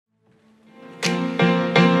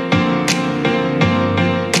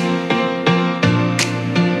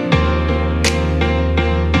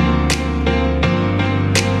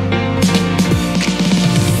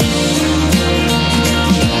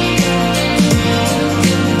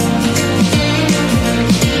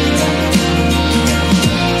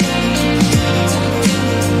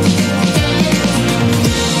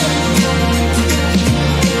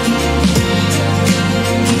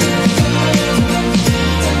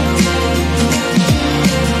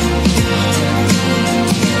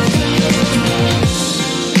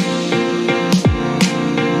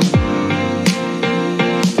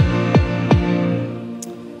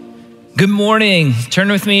morning.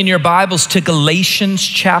 Turn with me in your Bibles to Galatians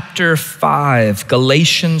chapter 5.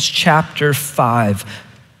 Galatians chapter 5.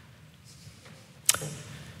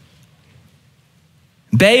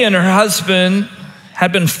 Bae and her husband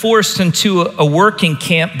had been forced into a working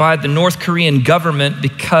camp by the North Korean government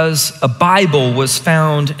because a Bible was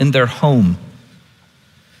found in their home.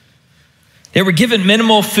 They were given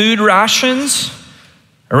minimal food rations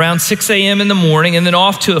around 6 a.m. in the morning and then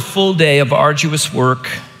off to a full day of arduous work.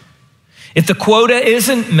 If the quota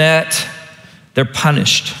isn't met, they're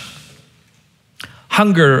punished.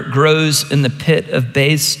 Hunger grows in the pit of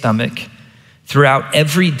Bae's stomach throughout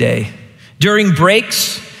every day. During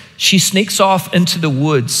breaks, she sneaks off into the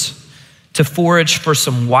woods to forage for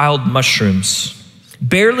some wild mushrooms,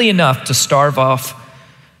 barely enough to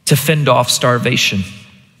fend off starvation.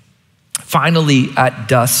 Finally, at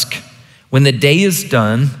dusk, when the day is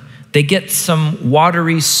done, they get some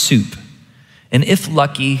watery soup, and if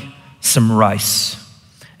lucky, some rice,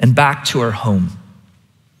 and back to her home.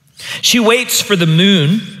 She waits for the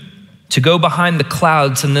moon to go behind the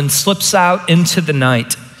clouds and then slips out into the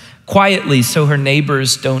night quietly so her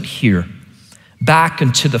neighbors don't hear, back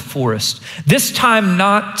into the forest. This time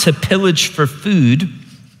not to pillage for food,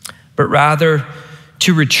 but rather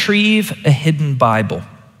to retrieve a hidden Bible.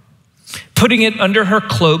 Putting it under her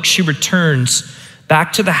cloak, she returns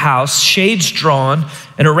back to the house, shades drawn,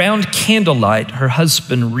 and around candlelight, her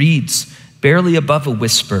husband reads, barely above a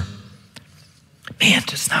whisper, "Man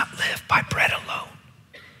does not live by bread alone,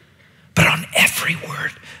 but on every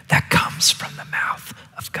word that comes from the mouth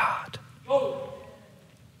of God."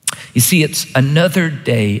 You see, it's another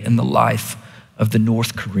day in the life of the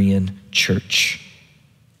North Korean church.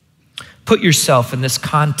 Put yourself in this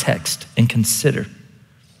context and consider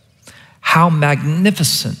how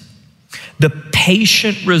magnificent the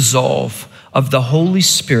patient resolve of the Holy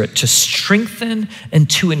Spirit to strengthen and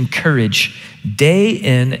to encourage day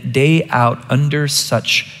in, day out under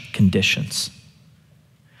such conditions.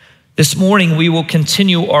 This morning, we will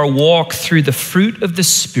continue our walk through the fruit of the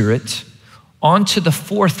Spirit onto the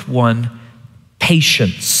fourth one,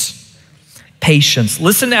 patience. Patience.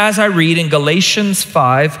 Listen as I read in Galatians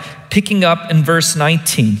 5, picking up in verse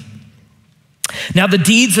 19. "Now the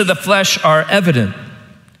deeds of the flesh are evident,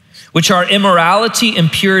 which are immorality,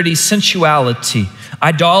 impurity, sensuality,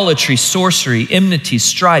 idolatry, sorcery, enmity,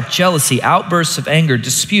 strife, jealousy, outbursts of anger,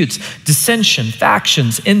 disputes, dissension,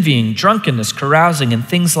 factions, envying, drunkenness, carousing, and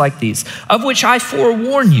things like these, of which I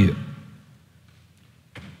forewarn you.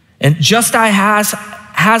 And just as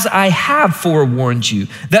I have forewarned you,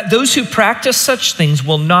 that those who practice such things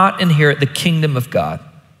will not inherit the kingdom of God.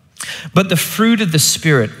 But the fruit of the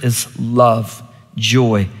Spirit is love,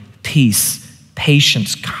 joy, peace,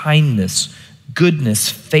 patience, kindness, goodness,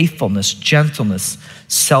 faithfulness, gentleness,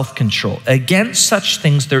 self-control. Against such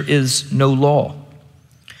things there is no law.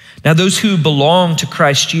 Now those who belong to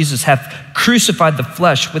Christ Jesus have crucified the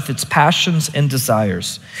flesh with its passions and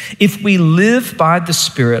desires. If we live by the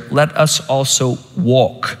Spirit, let us also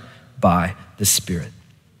walk by the Spirit."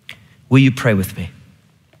 Will you pray with me?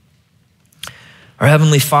 Our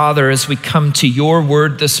Heavenly Father, as we come to your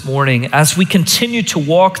word this morning, as we continue to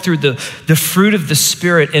walk through the fruit of the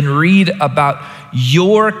Spirit and read about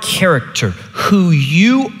your character, who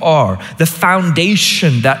you are, the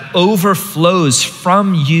foundation that overflows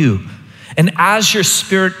from you, and as your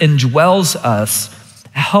Spirit indwells us,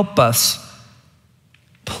 help us,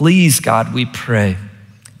 please, God, we pray,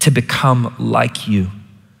 to become like you,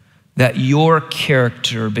 that your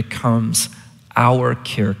character becomes our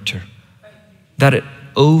character, that it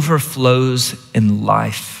overflows in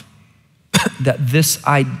life, that this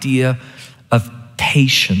idea of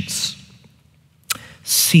patience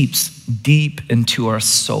seeps deep into our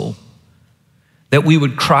soul, that we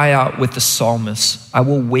would cry out with the psalmist, "I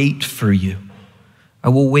will wait for you. I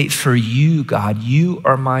will wait for you, God. You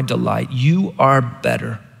are my delight. You are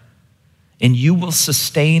better, and you will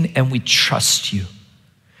sustain, and we trust you.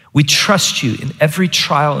 We trust you in every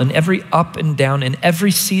trial, in every up and down, in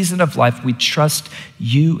every season of life. We trust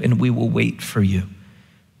you and we will wait for you."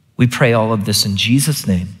 We pray all of this in Jesus'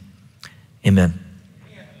 name. Amen.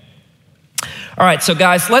 All right, so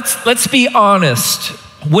guys, let's be honest.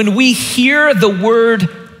 When we hear the word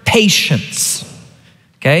patience,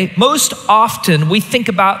 okay, most often we think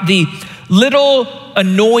about the little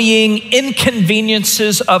annoying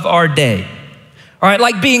inconveniences of our day. All right,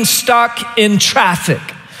 like being stuck in traffic.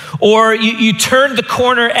 Or you turn the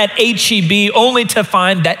corner at H-E-B only to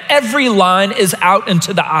find that every line is out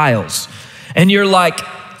into the aisles. And you're like,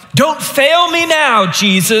 "Don't fail me now,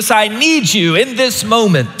 Jesus. I need you in this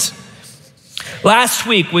moment." Last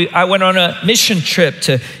week, I went on a mission trip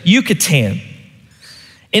to Yucatan.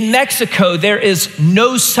 In Mexico, there is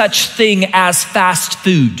no such thing as fast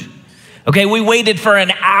food. Okay, we waited for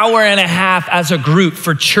an hour and a half as a group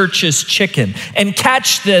for Church's Chicken. And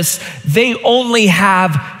catch this, they only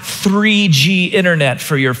have 3G internet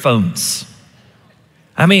for your phones.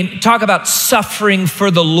 I mean, talk about suffering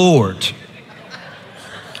for the Lord.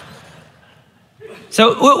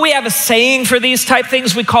 So we have a saying for these type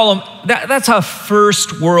things. We call them, that's a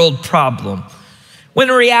first world problem. When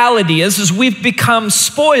the reality is we've become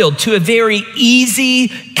spoiled to a very easy,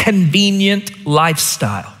 convenient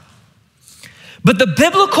lifestyle. But the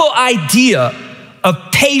biblical idea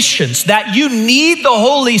of patience, that you need the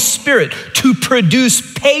Holy Spirit to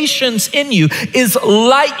produce patience in you, is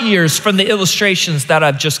light years from the illustrations that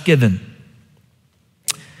I've just given.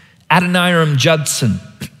 Adoniram Judson,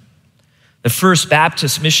 the first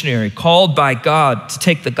Baptist missionary called by God to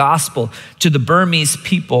take the gospel to the Burmese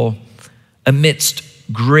people amidst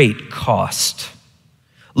great cost,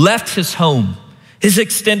 left his home, his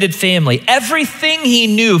extended family, everything he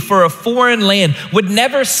knew for a foreign land, would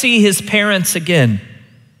never see his parents again.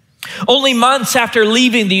 Only months after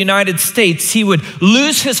leaving the United States, he would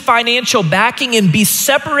lose his financial backing and be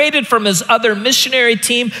separated from his other missionary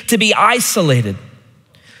team to be isolated.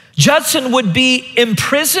 Judson would be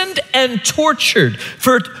imprisoned and tortured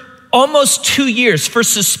for almost 2 years for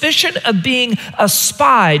suspicion of being a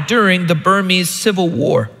spy during the Burmese Civil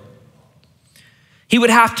War. He would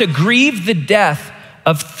have to grieve the death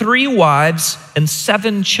of 3 wives and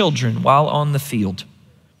 7 children while on the field.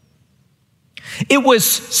 It was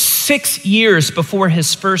 6 years before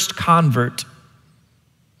his first convert.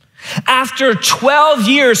 After 12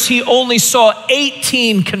 years, he only saw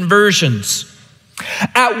 18 conversions.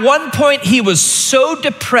 At one point, he was so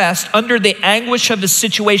depressed under the anguish of his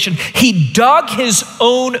situation, he dug his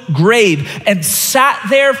own grave and sat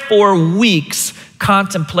there for weeks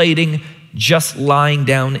contemplating just lying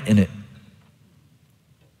down in it.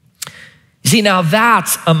 You see, now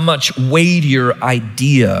that's a much weightier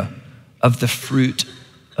idea of the fruit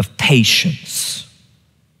of patience.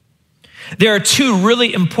 There are 2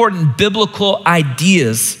 really important biblical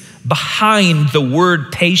ideas behind the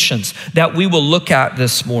word patience that we will look at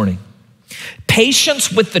this morning.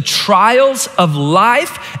 Patience with the trials of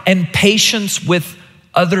life and patience with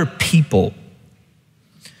other people.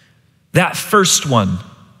 That first one,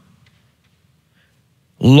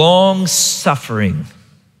 long suffering.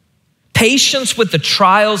 Patience with the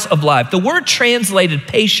trials of life. The word translated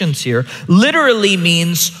patience here literally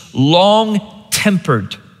means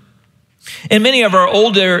long-tempered. In many of our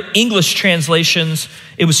older English translations,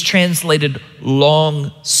 it was translated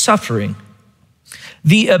long-suffering.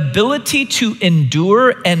 The ability to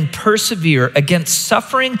endure and persevere against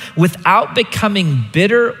suffering without becoming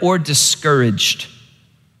bitter or discouraged.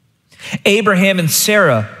 Abraham and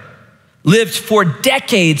Sarah lived for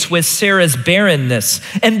decades with Sarah's barrenness.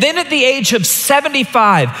 And then at the age of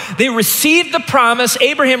 75, they received the promise,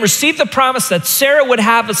 Abraham received the promise that Sarah would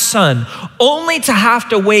have a son, only to have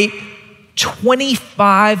to wait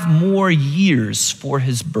 25 more years for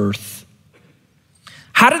his birth.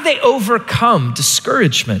 How did they overcome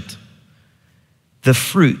discouragement? The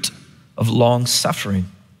fruit of long suffering.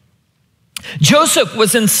 Joseph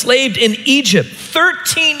was enslaved in Egypt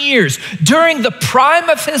 13 years during the prime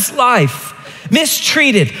of his life,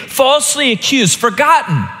 mistreated, falsely accused,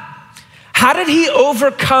 forgotten. How did he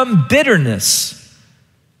overcome bitterness?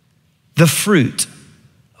 The fruit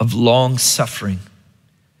of long suffering.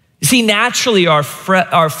 You see, naturally our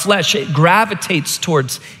flesh, it gravitates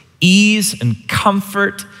towards ease and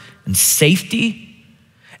comfort and safety.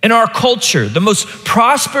 In our culture, the most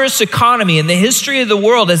prosperous economy in the history of the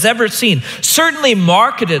world has ever seen, certainly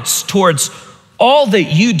marketed towards all that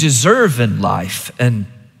you deserve in life and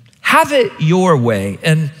have it your way,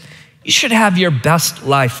 and you should have your best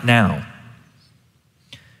life now.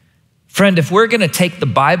 Friend, if we're gonna take the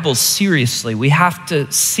Bible seriously, we have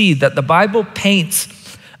to see that the Bible paints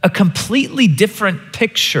a completely different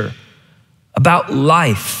picture about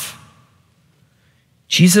life.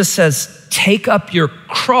 Jesus says, take up your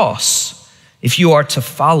cross if you are to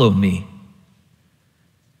follow me.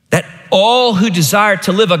 That all who desire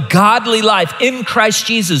to live a godly life in Christ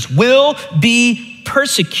Jesus will be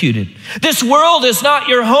persecuted. This world is not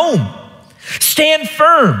your home. Stand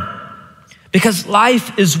firm, because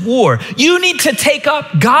life is war. You need to take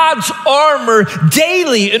up God's armor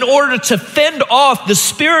daily in order to fend off the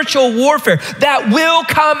spiritual warfare that will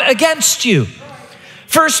come against you.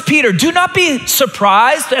 1 Peter, do not be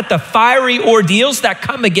surprised at the fiery ordeals that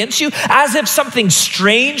come against you as if something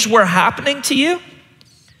strange were happening to you.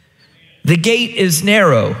 The gate is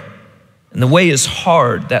narrow and the way is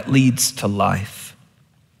hard that leads to life.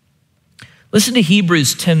 Listen to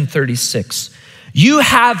Hebrews 10:36. You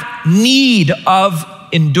have need of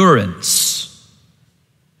endurance.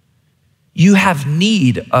 You have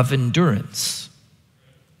need of endurance.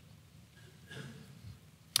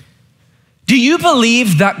 Do you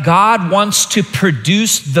believe that God wants to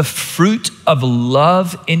produce the fruit of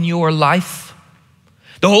love in your life?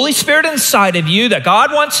 The Holy Spirit inside of you, that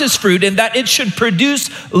God wants his fruit and that it should produce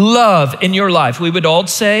love in your life. We would all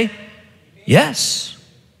say, yes.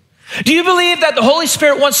 Do you believe that the Holy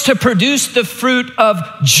Spirit wants to produce the fruit of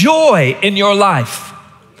joy in your life?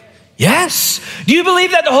 Yes. Do you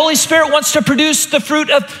believe that the Holy Spirit wants to produce the fruit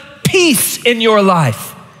of peace in your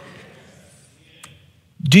life?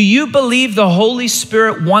 Do you believe the Holy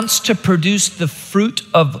Spirit wants to produce the fruit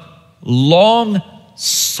of long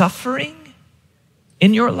suffering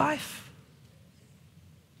in your life?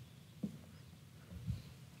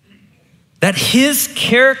 That his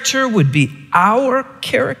character would be our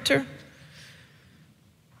character?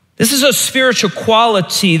 This is a spiritual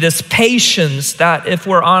quality, this patience that, if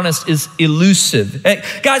we're honest, is elusive. Hey,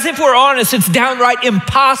 guys, if we're honest, it's downright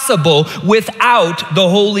impossible without the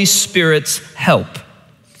Holy Spirit's help.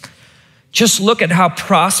 Just look at how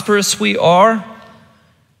prosperous we are,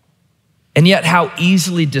 and yet how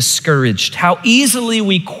easily discouraged, how easily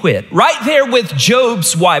we quit. Right there with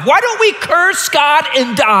Job's wife. Why don't we curse God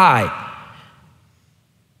and die?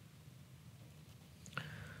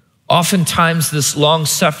 Oftentimes, this long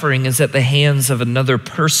suffering is at the hands of another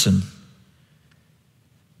person.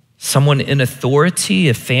 Someone in authority,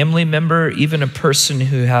 a family member, even a person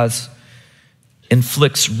who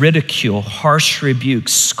inflicts ridicule, harsh rebuke,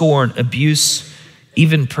 scorn, abuse,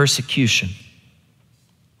 even persecution.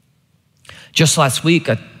 Just last week,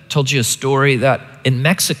 I told you a story that in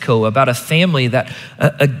Mexico about a family that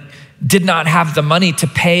did not have the money to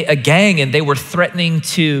pay a gang, and they were threatening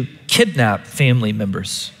to kidnap family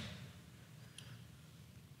members.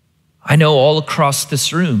 I know all across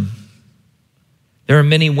this room, there are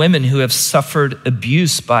many women who have suffered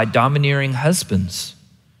abuse by domineering husbands.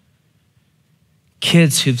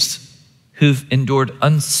 Kids who've endured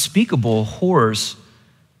unspeakable horrors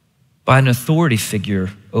by an authority figure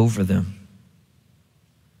over them.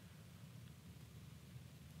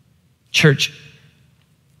 Church,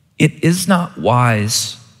 it is not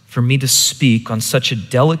wise for me to speak on such a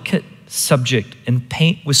delicate subject and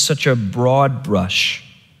paint with such a broad brush.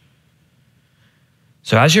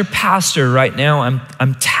 So as your pastor right now,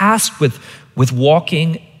 I'm tasked with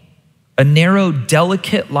walking a narrow,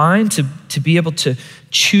 delicate line to be able to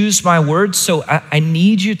choose my words. So I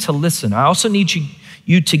need you to listen. I also need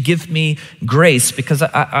you to give me grace, because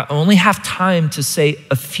I only have time to say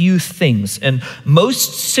a few things. And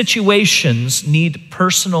most situations need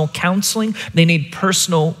personal counseling. They need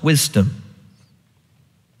personal wisdom.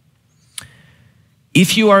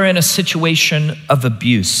 If you are in a situation of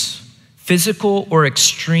abuse, physical or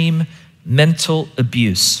extreme mental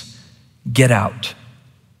abuse, get out.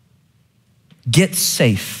 Get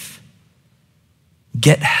safe.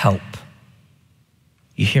 Get help.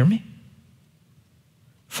 You hear me?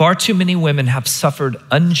 Far too many women have suffered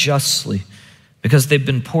unjustly because they've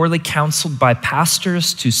been poorly counseled by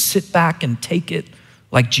pastors to sit back and take it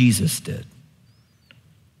like Jesus did.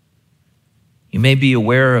 You may be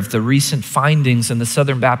aware of the recent findings in the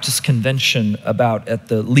Southern Baptist Convention about at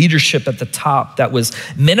the leadership at the top that was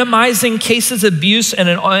minimizing cases of abuse and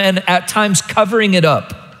at times covering it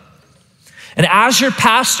up. And as your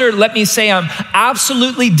pastor, let me say I'm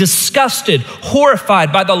absolutely disgusted,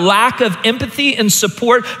 horrified by the lack of empathy and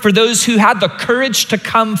support for those who had the courage to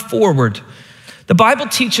come forward. The Bible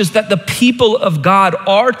teaches that the people of God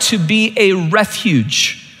are to be a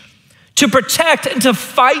refuge, to protect and to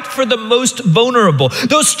fight for the most vulnerable.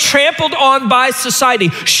 Those trampled on by society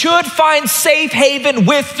should find safe haven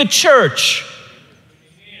with the church.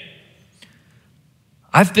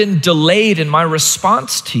 I've been delayed in my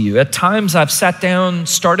response to you. At times I've sat down,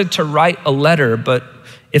 started to write a letter, but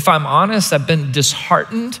if I'm honest, I've been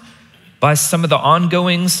disheartened by some of the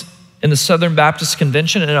ongoings in the Southern Baptist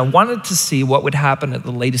Convention, and I wanted to see what would happen at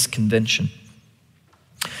the latest convention.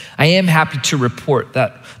 I am happy to report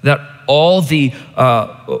that all the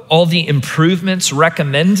improvements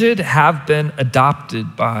recommended have been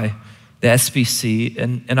adopted by the SBC,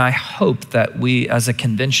 and I hope that we as a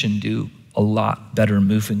convention do a lot better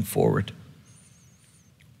moving forward.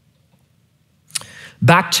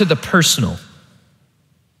 Back to the personal.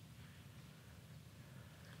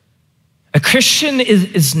 A Christian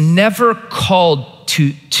is never called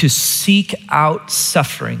to seek out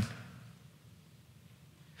suffering.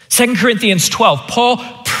 2 Corinthians 12, Paul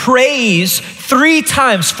prays 3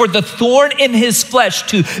 times for the thorn in his flesh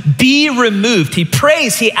to be removed. He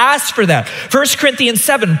prays, he asks for that. 1 Corinthians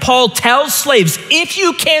 7, Paul tells slaves, if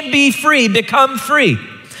you can be free, become free.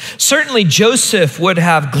 Certainly Joseph would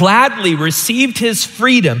have gladly received his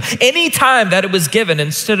freedom any time that it was given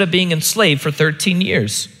instead of being enslaved for 13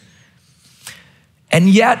 years. And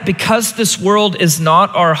yet, because this world is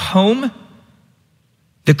not our home,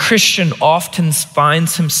 the Christian often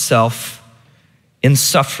finds himself in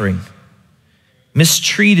suffering,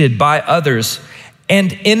 mistreated by others,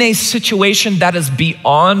 and in a situation that is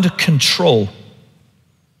beyond control.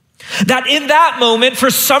 That in that moment,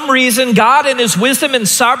 for some reason, God in his wisdom and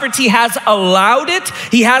sovereignty has allowed it.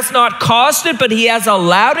 He has not caused it, but he has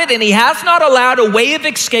allowed it, and he has not allowed a way of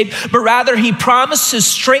escape, but rather he promises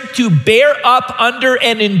strength to bear up under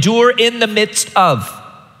and endure in the midst of.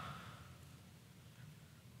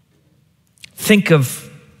 Think of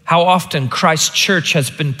how often Christ's church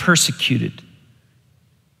has been persecuted.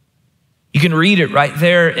 You can read it right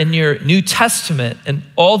there in your New Testament and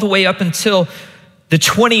all the way up until the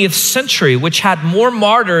 20th century, which had more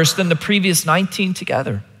martyrs than the previous 19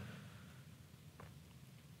 together.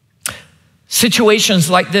 Situations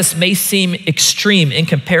like this may seem extreme in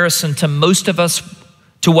comparison to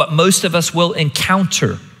what most of us will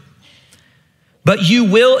encounter. But you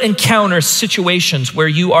will encounter situations where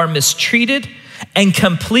you are mistreated and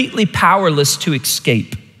completely powerless to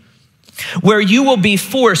escape, where you will be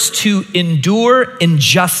forced to endure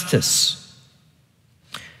injustice.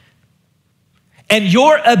 And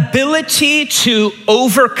your ability to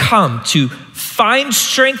overcome, to find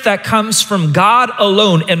strength that comes from God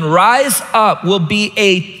alone and rise up will be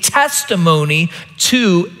a testimony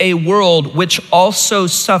to a world which also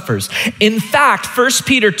suffers. In fact, 1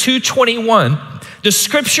 Peter 2:21, the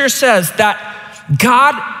scripture says that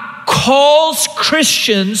God calls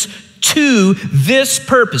Christians to this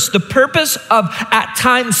purpose, the purpose of at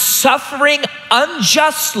times suffering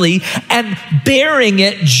unjustly and bearing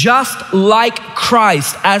it just like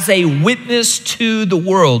Christ as a witness to the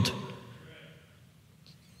world.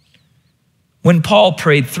 When Paul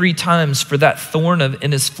prayed 3 times for that thorn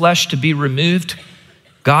in his flesh to be removed,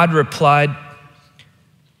 God replied,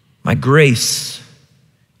 "My grace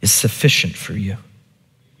is sufficient for you."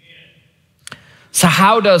 So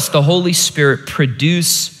how does the Holy Spirit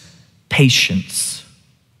produce patience,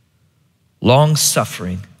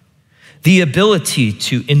 long-suffering, the ability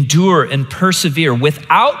to endure and persevere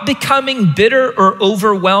without becoming bitter or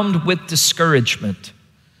overwhelmed with discouragement?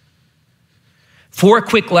 4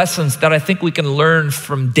 quick lessons that I think we can learn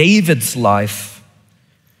from David's life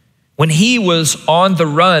when he was on the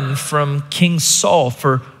run from King Saul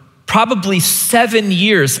for probably 7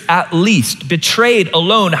 years at least, betrayed,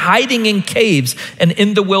 alone, hiding in caves and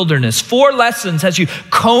in the wilderness. 4 lessons as you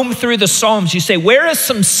comb through the Psalms. You say, where is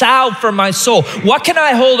some salve for my soul? What can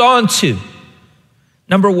I hold on to?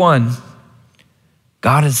 Number 1,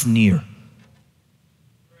 God is near.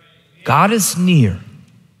 God is near.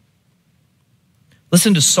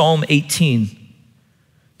 Listen to Psalm 18.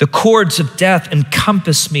 The cords of death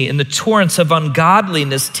encompassed me, and the torrents of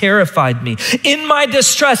ungodliness terrified me. In my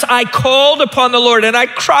distress, I called upon the Lord, and I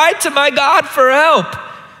cried to my God for help.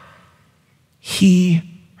 He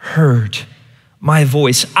heard my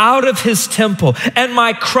voice out of his temple, and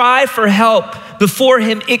my cry for help before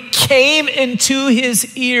him, it came into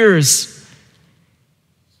his ears.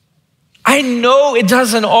 I know it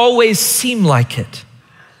doesn't always seem like it,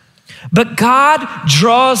 but God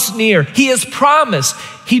draws near. He has promised.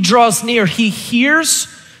 He draws near. He hears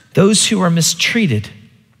those who are mistreated.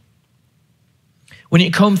 When you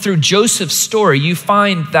comb through Joseph's story, you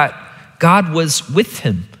find that God was with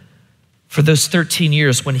him for those 13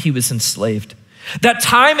 years when he was enslaved. That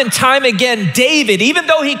time and time again, David, even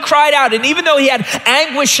though he cried out and even though he had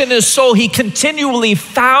anguish in his soul, he continually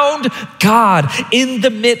found God in the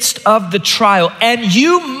midst of the trial. And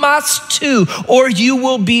you must too, or you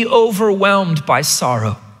will be overwhelmed by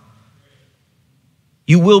sorrow.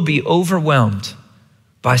 You will be overwhelmed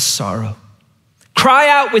by sorrow. Cry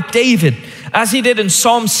out with David, as he did in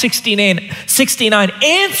Psalm 69,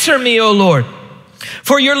 answer me, O Lord,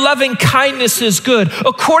 for your loving kindness is good.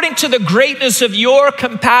 According to the greatness of your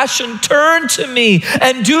compassion, turn to me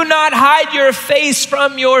and do not hide your face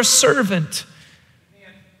from your servant.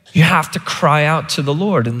 You have to cry out to the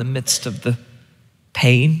Lord in the midst of the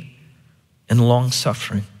pain and long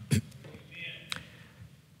suffering.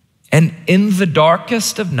 And in the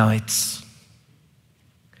darkest of nights,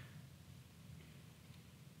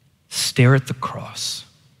 stare at the cross.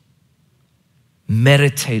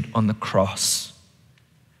 Meditate on the cross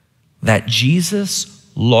that Jesus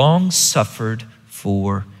long suffered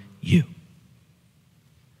for you.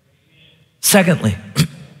 Secondly,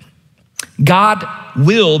 God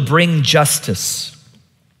will bring justice.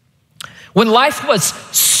 When life was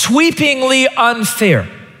sweepingly unfair,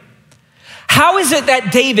 how is it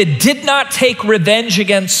that David did not take revenge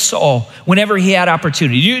against Saul whenever he had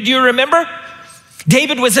opportunity? Do you remember?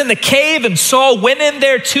 David was in the cave and Saul went in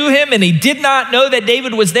there to him and he did not know that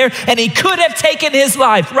David was there and he could have taken his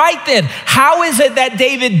life right then. How is it that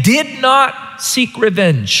David did not seek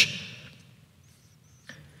revenge?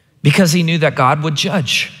 Because he knew that God would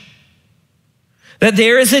judge. That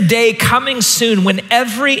there is a day coming soon when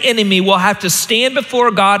every enemy will have to stand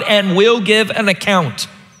before God and will give an account.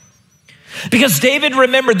 Because David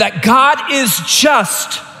remembered that God is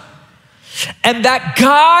just and that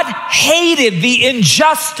God hated the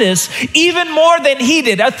injustice even more than he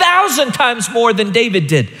did, 1,000 times more than David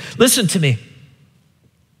did. Listen to me.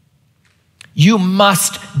 You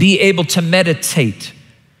must be able to meditate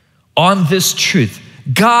on this truth.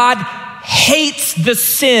 God hates the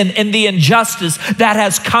sin and the injustice that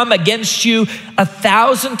has come against you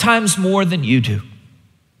 1,000 times more than you do.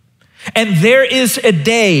 And there is a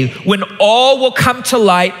day when all will come to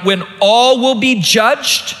light, when all will be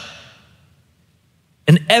judged,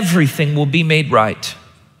 and everything will be made right.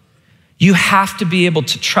 You have to be able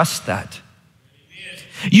to trust that.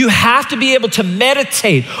 You have to be able to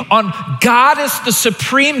meditate on God as the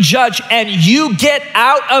supreme judge and you get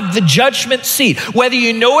out of the judgment seat. Whether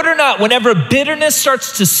you know it or not, whenever bitterness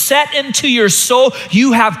starts to set into your soul,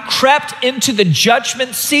 you have crept into the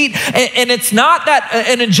judgment seat. And it's not that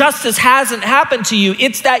an injustice hasn't happened to you.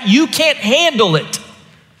 It's that you can't handle it.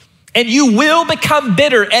 And you will become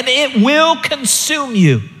bitter and it will consume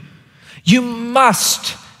you. You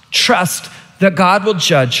must trust that God will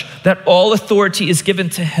judge, that all authority is given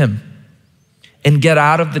to him, and get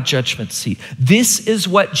out of the judgment seat. This is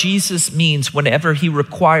what Jesus means whenever he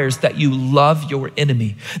requires that you love your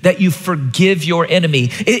enemy, that you forgive your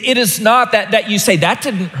enemy. It is not that you say, that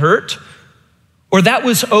didn't hurt, or that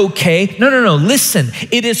was okay. No. Listen,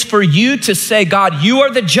 it is for you to say, God, you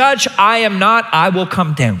are the judge, I am not, I will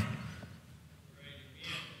come down.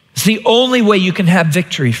 It's the only way you can have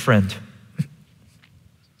victory, friend.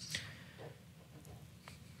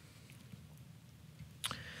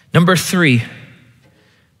 Number 3,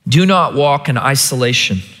 do not walk in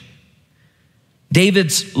isolation.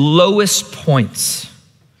 David's lowest points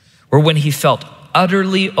were when he felt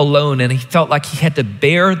utterly alone and he felt like he had to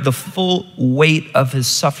bear the full weight of his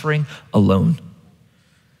suffering alone.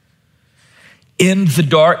 In the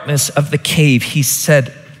darkness of the cave, he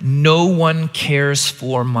said, no one cares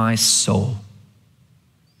for my soul.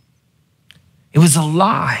 It was a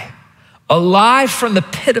lie from the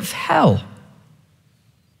pit of hell.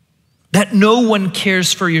 That no one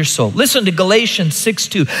cares for your soul. Listen to Galatians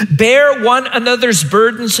 6:2. Bear one another's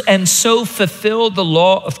burdens and so fulfill the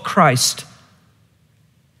law of Christ.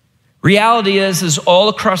 Reality is all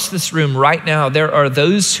across this room right now, there are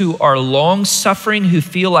those who are long suffering, who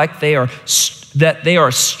feel like they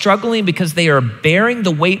are struggling because they are bearing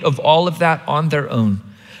the weight of all of that on their own.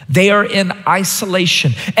 They are in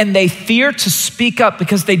isolation and they fear to speak up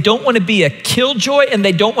because they don't want to be a killjoy and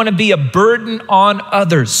they don't want to be a burden on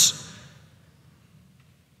others.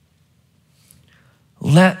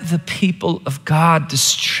 Let the people of God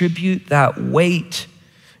distribute that weight.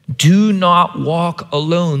 Do not walk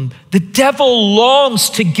alone. The devil longs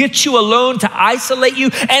to get you alone, to isolate you,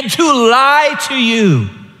 and to lie to you.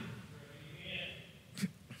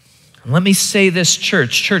 Let me say this,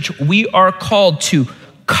 church, we are called to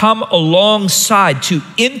come alongside, to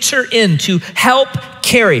enter in, to help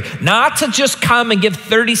carry, not to just come and give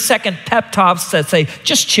 30-second pep talks that say,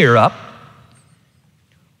 just cheer up.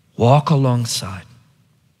 Walk alongside.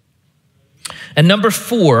 And number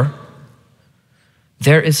 4,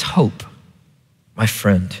 there is hope, my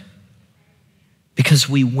friend, because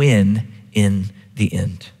we win in the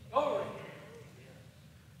end.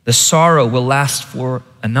 The sorrow will last for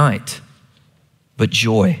a night, but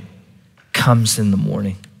joy comes in the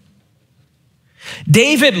morning.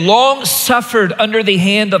 David long suffered under the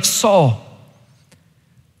hand of Saul,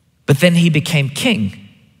 but then he became king.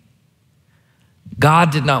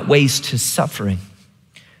 God did not waste his suffering.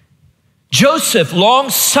 Joseph long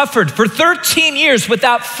suffered for 13 years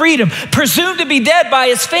without freedom, presumed to be dead by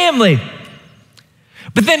his family.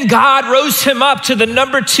 But then God rose him up to the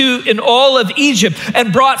number 2 in all of Egypt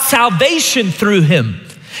and brought salvation through him.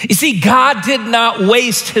 You see, God did not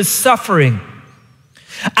waste his suffering.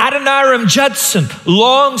 Adoniram Judson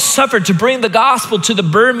long suffered to bring the gospel to the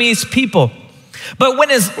Burmese people. But when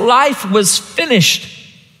his life was finished,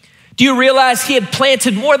 Do you realize he had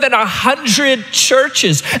planted more than 100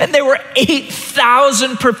 churches, and there were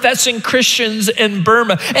 8,000 professing Christians in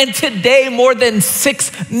Burma, and today more than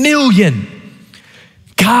 6 million.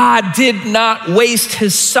 God did not waste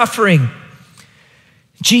his suffering.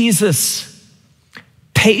 Jesus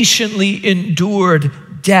patiently endured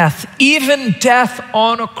death, even death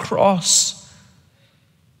on a cross.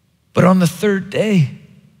 But on the third day,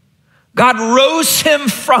 God rose him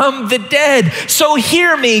from the dead. So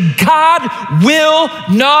hear me, God will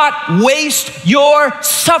not waste your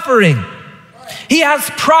suffering. He has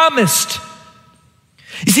promised.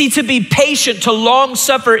 You see, to be patient, to long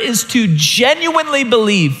suffer, is to genuinely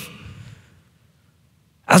believe.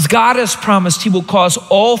 As God has promised, he will cause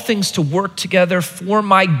all things to work together for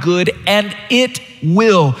my good, and it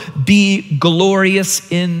will be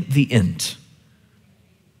glorious in the end.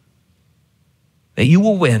 That you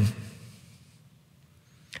will win.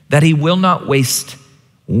 That he will not waste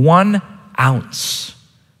 1 ounce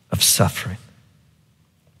of suffering.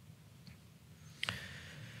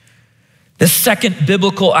 The second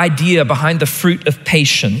biblical idea behind the fruit of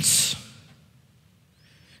patience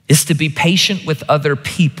is to be patient with other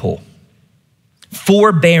people.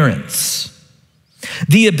 Forbearance.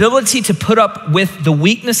 The ability to put up with the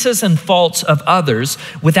weaknesses and faults of others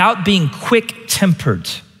without being quick-tempered.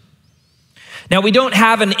 Now, we don't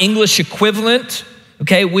have an English equivalent.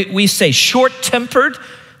 Okay, we say short-tempered.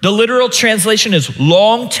 The literal translation is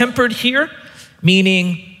long-tempered here,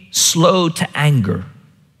 meaning slow to anger.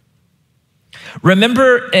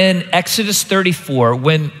 Remember in Exodus 34,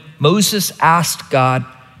 when Moses asked God,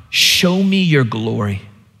 "Show me your glory."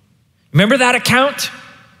 Remember that account?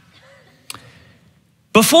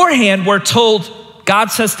 Beforehand, we're told,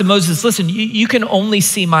 God says to Moses, listen, you can only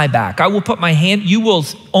see my back. I will put my hand, you will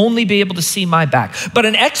only be able to see my back. But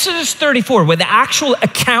in Exodus 34, when the actual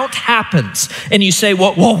account happens, and you say,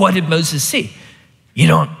 well, what did Moses see? You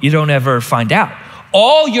don't ever find out.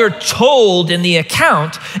 All you're told in the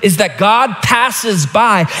account is that God passes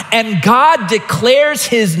by and God declares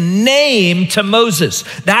his name to Moses.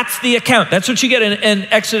 That's the account. That's what you get in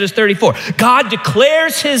Exodus 34. God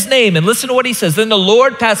declares his name, and listen to what he says. Then the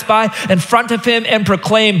Lord passed by in front of him and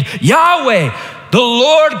proclaimed, Yahweh, the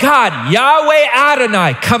Lord God, Yahweh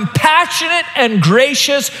Adonai, compassionate and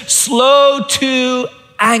gracious, slow to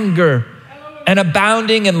anger, and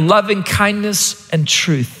abounding in loving kindness and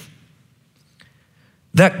truth.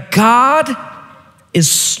 That God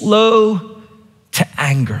is slow to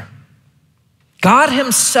anger. God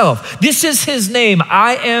himself, this is his name,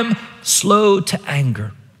 I am slow to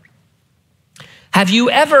anger. Have you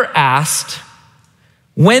ever asked,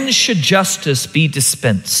 when should justice be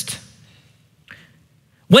dispensed?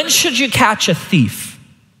 When should you catch a thief?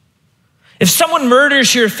 If someone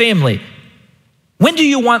murders your family, when do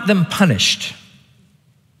you want them punished?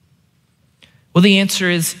 Well, the answer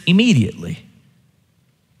is immediately.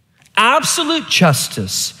 Absolute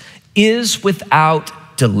justice is without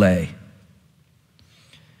delay.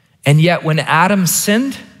 And yet when Adam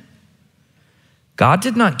sinned, God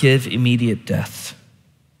did not give immediate death.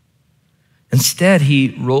 Instead,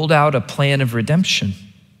 he rolled out a plan of redemption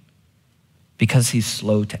because he's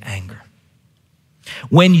slow to anger.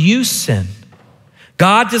 When you sin,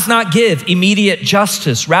 God does not give immediate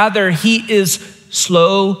justice. Rather, he is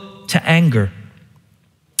slow to anger.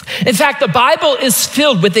 In fact, the Bible is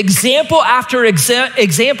filled with example after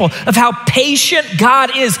example of how patient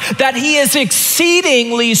God is, that he is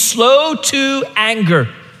exceedingly slow to anger.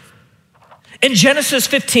 In Genesis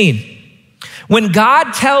 15, when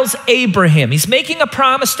God tells Abraham, he's making a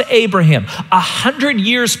promise to Abraham 100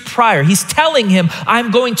 years prior. He's telling him, I'm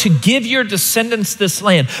going to give your descendants this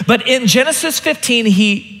land. But in Genesis 15,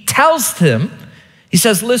 he tells them, he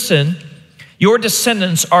says, listen, your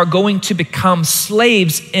descendants are going to become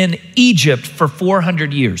slaves in Egypt for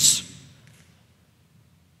 400 years.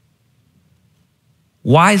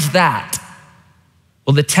 Why is that?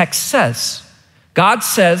 Well, the text says, God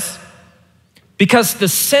says, because the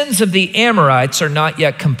sins of the Amorites are not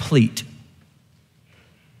yet complete.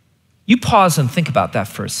 You pause and think about that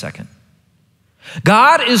for a second.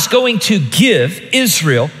 God is going to give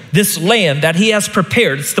Israel this land that he has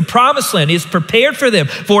prepared. It's the promised land. He has prepared for them,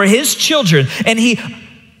 for his children. And he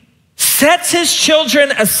sets his children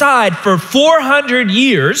aside for 400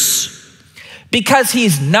 years because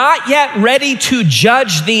he's not yet ready to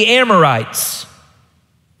judge the Amorites.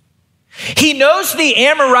 He knows the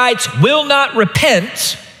Amorites will not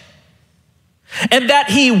repent, and that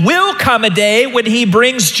he will come a day when he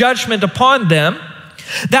brings judgment upon them.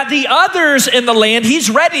 That the others in the land, he's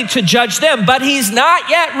ready to judge them, but he's not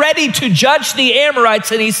yet ready to judge the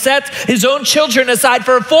Amorites, and he sets his own children aside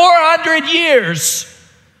for 400 years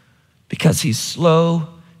because he's slow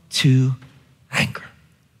to anger.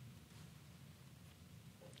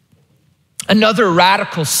 Another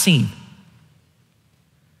radical scene.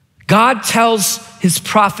 God tells his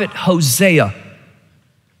prophet Hosea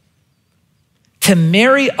to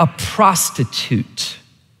marry a prostitute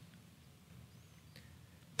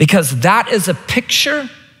because that is a picture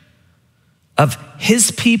of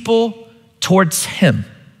his people towards him.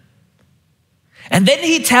 And then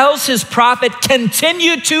he tells his prophet,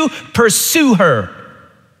 continue to pursue her,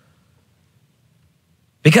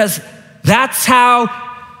 because that's how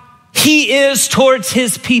he is towards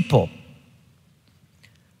his people.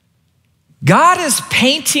 God is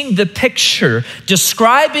painting the picture,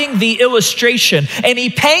 describing the illustration, and he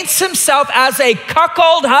paints himself as a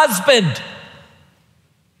cuckold husband,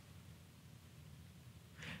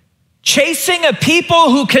 chasing a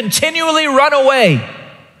people who continually run away,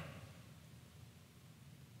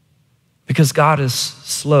 because God is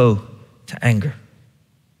slow to anger.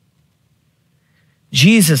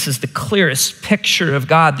 Jesus is the clearest picture of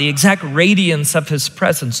God, the exact radiance of his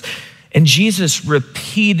presence. And Jesus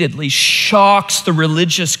repeatedly shocks the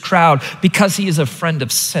religious crowd because he is a friend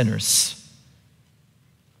of sinners.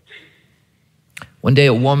 One day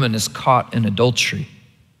a woman is caught in adultery,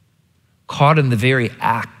 caught in the very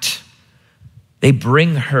act. They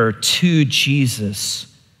bring her to Jesus.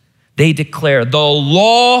 They declare, the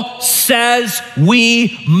law says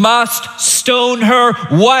we must stone her.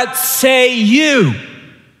 What say you?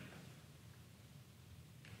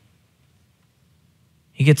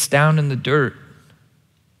 He gets down in the dirt.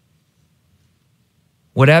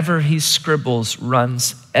 Whatever he scribbles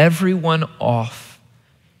runs everyone off.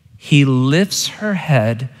 He lifts her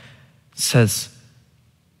head, says,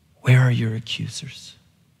 where are your accusers?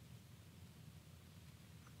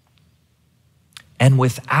 And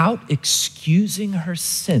without excusing her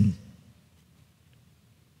sin,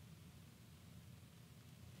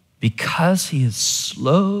 because he is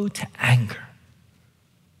slow to anger,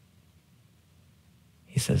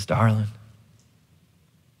 he says, darling,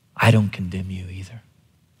 I don't condemn you either.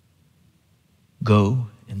 Go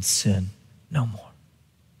and sin no more.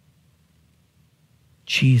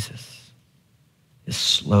 Jesus is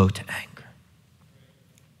slow to anger.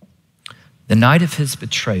 The night of his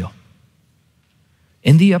betrayal,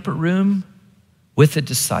 in the upper room with the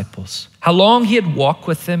disciples, how long he had walked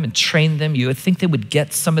with them and trained them, you would think they would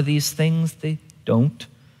get some of these things. They don't.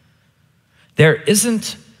 There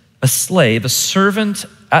isn't a slave, a servant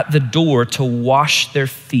at the door to wash their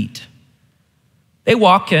feet. They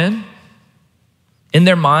walk in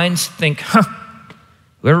their minds think,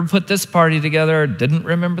 whoever put this party together didn't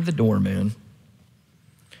remember the doorman.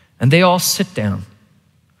 And they all sit down.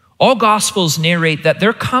 All Gospels narrate that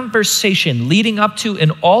their conversation leading up to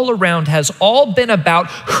and all around has all been about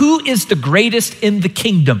who is the greatest in the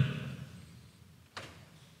kingdom.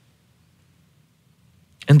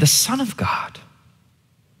 And the Son of God,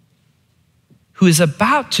 who is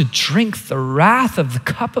about to drink the wrath of the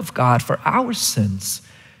cup of God for our sins,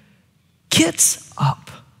 gets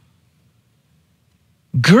up,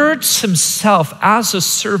 girds himself as a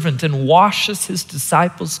servant and washes his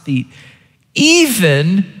disciples' feet,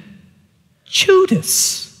 even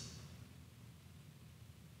Judas.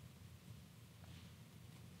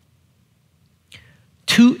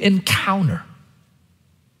 To encounter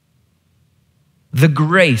the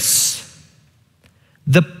grace,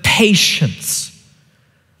 the patience,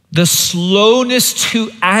 the slowness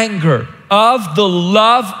to anger of the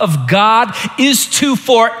love of God is to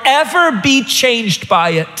forever be changed by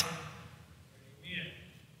it.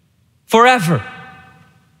 Forever.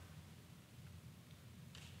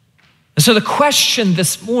 And so the question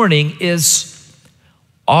this morning is,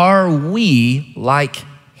 are we like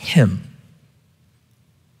him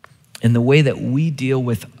in the way that we deal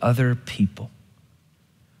with other people?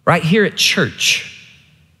 Right here at church,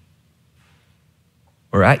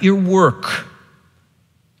 or at your work,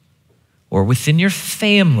 or within your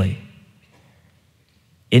family,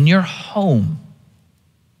 in your home,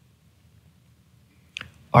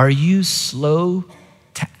 are you slow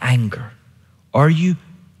to anger? Are you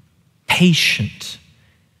patient?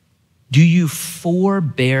 Do you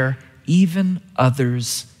forbear even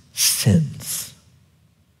others' sins?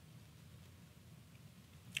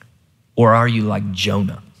 Or are you like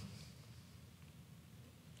Jonah?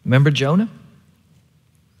 Remember Jonah?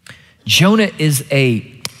 Jonah is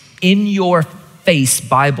a in-your-face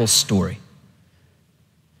Bible story.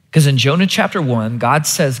 Because in Jonah chapter 1, God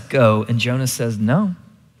says go, and Jonah says no.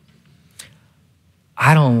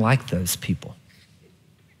 I don't like those people.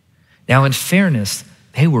 Now, in fairness,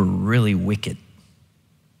 they were really wicked.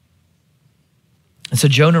 And so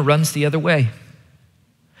Jonah runs the other way.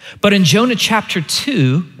 But in Jonah chapter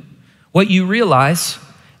 2, what you realize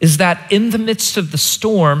is that in the midst of the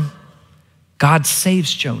storm, God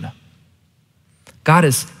saves Jonah. God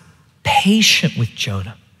is patient with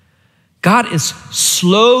Jonah. God is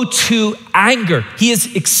slow to anger. He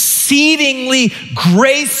is exceedingly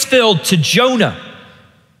grace-filled to Jonah.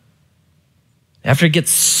 After he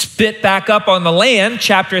gets spit back up on the land,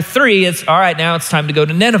 chapter 3, it's all right, now it's time to go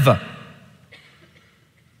to Nineveh.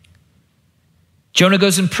 Jonah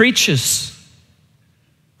goes and preaches,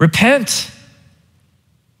 repent.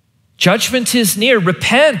 Judgment is near,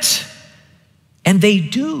 repent. And they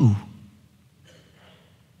do.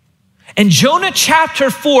 In Jonah chapter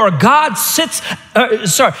 4,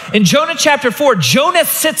 in Jonah chapter 4, Jonah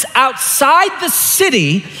sits outside the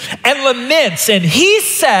city and laments, and he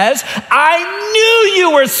says, I knew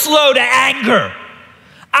you were slow to anger.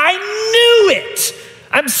 I knew it.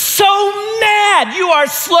 I'm so mad. You are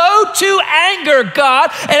slow to anger, God,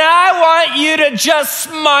 and I want you to just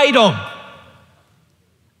smite them.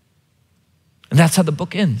 And that's how the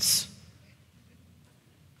book ends.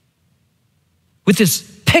 With this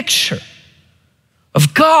picture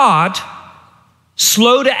of God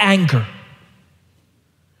slow to anger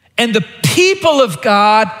and the people of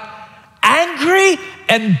God angry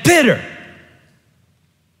and bitter.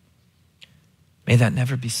 May that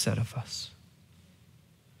never be said of us.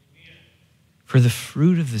 For the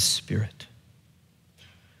fruit of the Spirit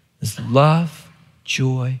is love,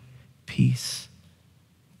 joy, peace,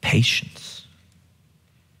 patience.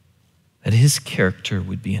 That his character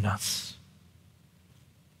would be in us.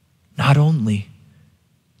 Not only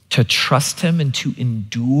to trust him and to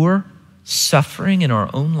endure suffering in our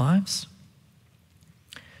own lives,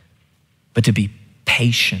 but to be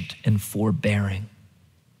patient and forbearing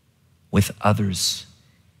with others,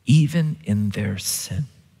 even in their sin.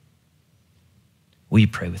 Will you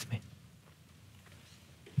pray with me?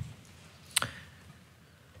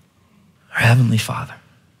 Our Heavenly Father,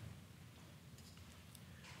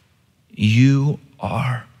 you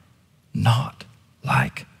are not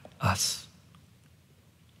like us.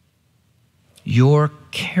 Your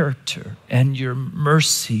character and your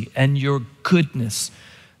mercy and your goodness,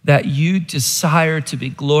 that you desire to be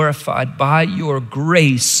glorified by your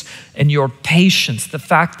grace and your patience, the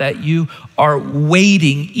fact that you are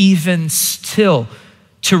waiting even still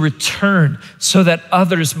to return so that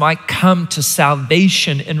others might come to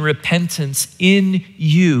salvation and repentance in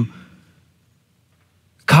you.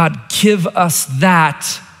 God, give us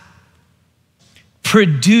that.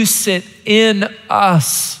 Produce it in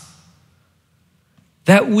us,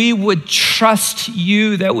 that we would trust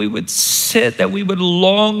you, that we would sit, that we would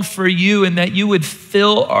long for you, and that you would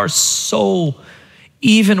fill our soul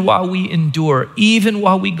even while we endure, even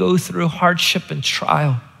while we go through hardship and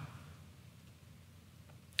trial.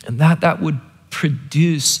 And that would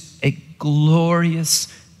produce a glorious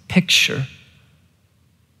picture,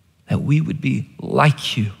 that we would be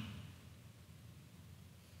like you.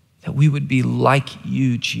 That we would be like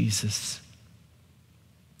you, Jesus,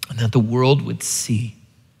 and that the world would see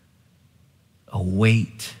a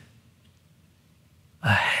weight,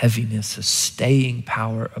 a heaviness, a staying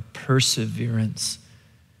power, a perseverance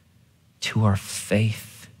to our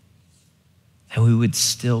faith, and we would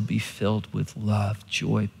still be filled with love,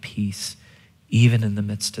 joy, peace, even in the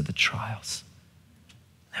midst of the trials,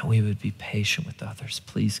 that we would be patient with others.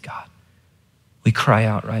 Please, God. We cry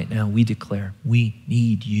out right now, we declare, we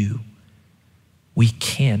need you. We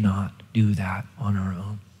cannot do that on our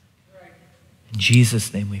own. In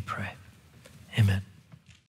Jesus' name we pray. Amen.